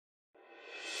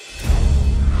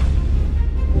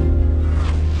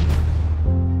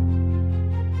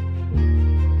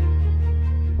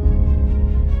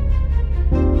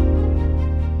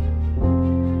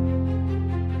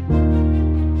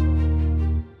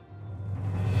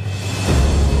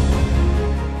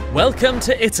Welcome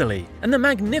to Italy and the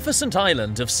magnificent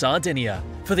island of Sardinia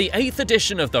for the 8th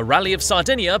edition of the Rally of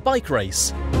Sardinia bike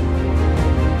race.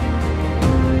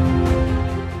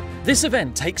 This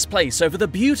event takes place over the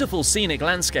beautiful scenic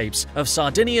landscapes of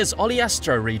Sardinia's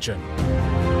Ogliastro region.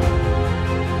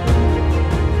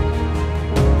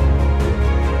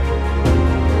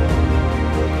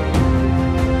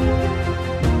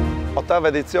 Ottava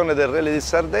edizione del Rally di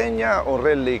Sardegna, un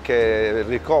rally che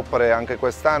ricopre anche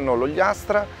quest'anno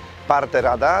l'Ogliastra,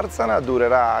 partirà da Arzana,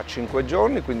 durerà 5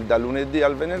 giorni, quindi dal lunedì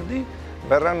al venerdì.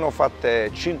 Verranno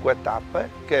fatte 5 tappe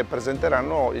che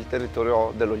presenteranno il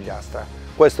territorio dell'Ogliastra.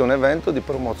 Questo è un evento di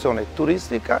promozione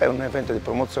turistica e un evento di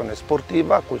promozione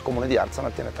sportiva a cui il comune di Arzana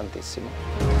tiene tantissimo.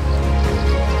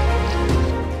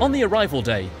 On the arrival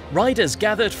day, riders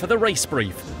gathered for the race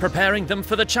brief, preparing them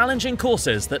for the challenging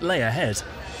courses that lay ahead.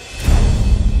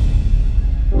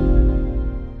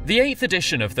 The 8th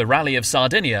edition of the Rally of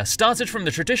Sardinia started from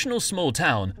the traditional small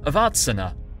town of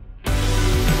Arzana.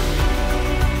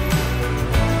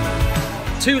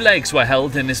 2 legs were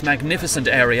held in this magnificent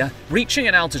area, reaching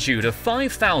an altitude of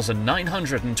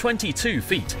 5,922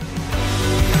 feet.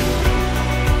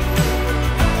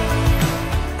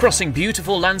 Crossing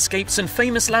beautiful landscapes and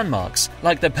famous landmarks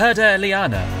like the Perda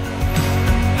Eliana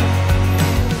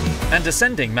and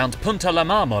descending Mount Punta la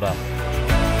Marmora.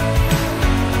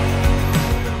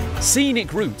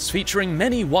 Scenic routes featuring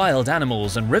many wild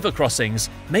animals and river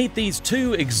crossings made these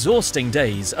 2 exhausting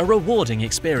days a rewarding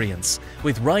experience,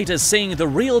 with riders seeing the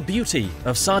real beauty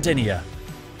of Sardinia.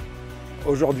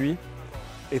 Aujourd'hui,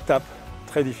 étape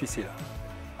très difficile,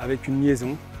 avec une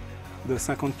liaison de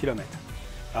 50 km.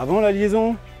 Avant la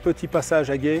liaison, petit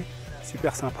passage à gué,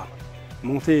 super sympa.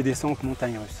 Montée et descente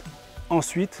montagne russe.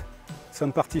 Ensuite, nous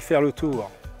sommes partis faire le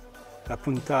tour, la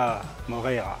Punta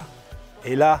Morera.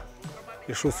 Et là,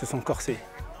 les choses se sont corsées.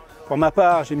 Pour ma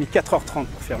part, j'ai mis 4h30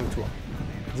 pour faire le tour.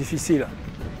 Difficile,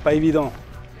 pas évident.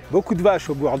 Beaucoup de vaches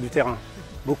au bord du terrain,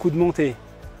 beaucoup de montées,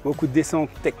 beaucoup de descentes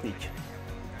techniques.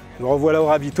 Nous revoilà au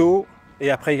ravito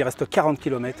et après il reste 40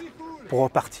 km pour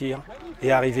repartir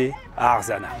et arriver à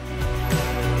Arzana.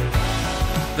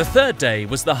 The 3rd day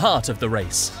was the heart of the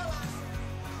race.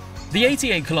 The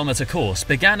 88-kilometre course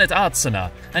began at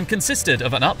Arzana and consisted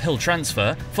of an uphill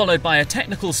transfer followed by a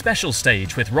technical special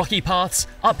stage with rocky paths,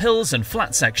 uphills and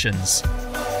flat sections.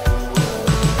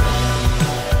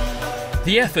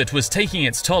 The effort was taking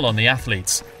its toll on the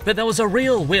athletes, but there was a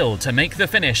real will to make the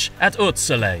finish at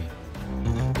Ursule.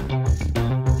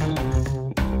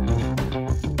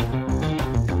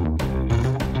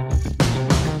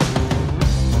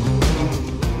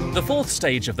 The 4th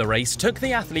stage of the race took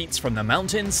the athletes from the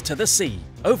mountains to the sea,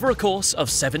 over a course of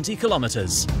 70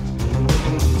 kilometers.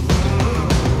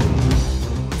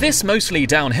 This mostly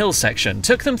downhill section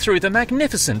took them through the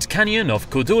magnificent canyon of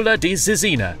Codula di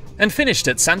Zizina and finished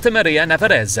at Santa Maria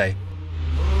Navarrese.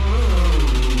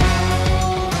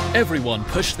 Everyone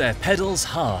pushed their pedals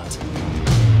hard.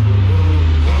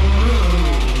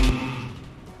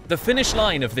 The finish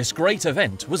line of this great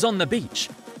event was on the beach,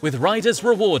 with riders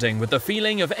rewarding with the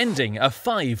feeling of ending a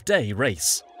 5-day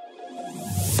race.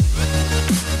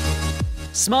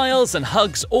 Smiles and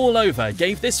hugs all over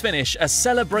gave this finish a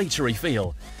celebratory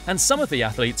feel, and some of the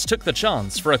athletes took the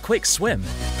chance for a quick swim.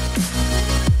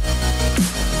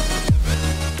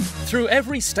 Through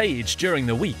every stage during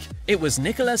the week, it was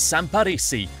Nicola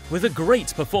Samparisi with a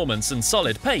great performance and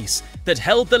solid pace that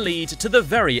held the lead to the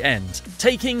very end,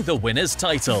 taking the winner's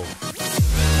title.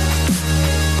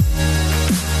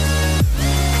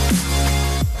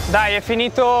 Dai, è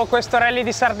finito questo rally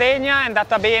di Sardegna, è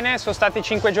andata bene, sono stati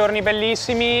 5 giorni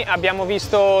bellissimi, abbiamo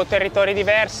visto territori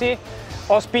diversi,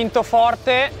 ho spinto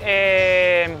forte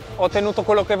e ho ottenuto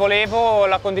quello che volevo,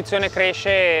 la condizione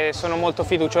cresce e sono molto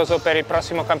fiducioso per il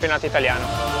prossimo campionato italiano.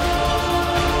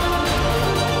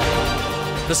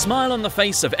 The smile on the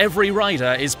face of every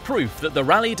rider is proof that the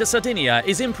Rally di Sardinia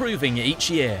is improving each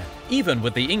year, even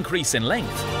with the increase in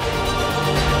length.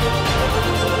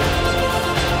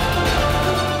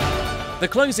 The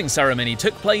closing ceremony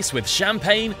took place with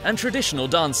champagne and traditional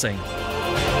dancing.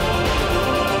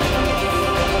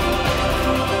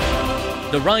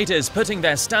 The riders putting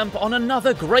their stamp on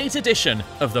another great edition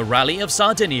of the Rally of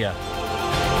Sardinia.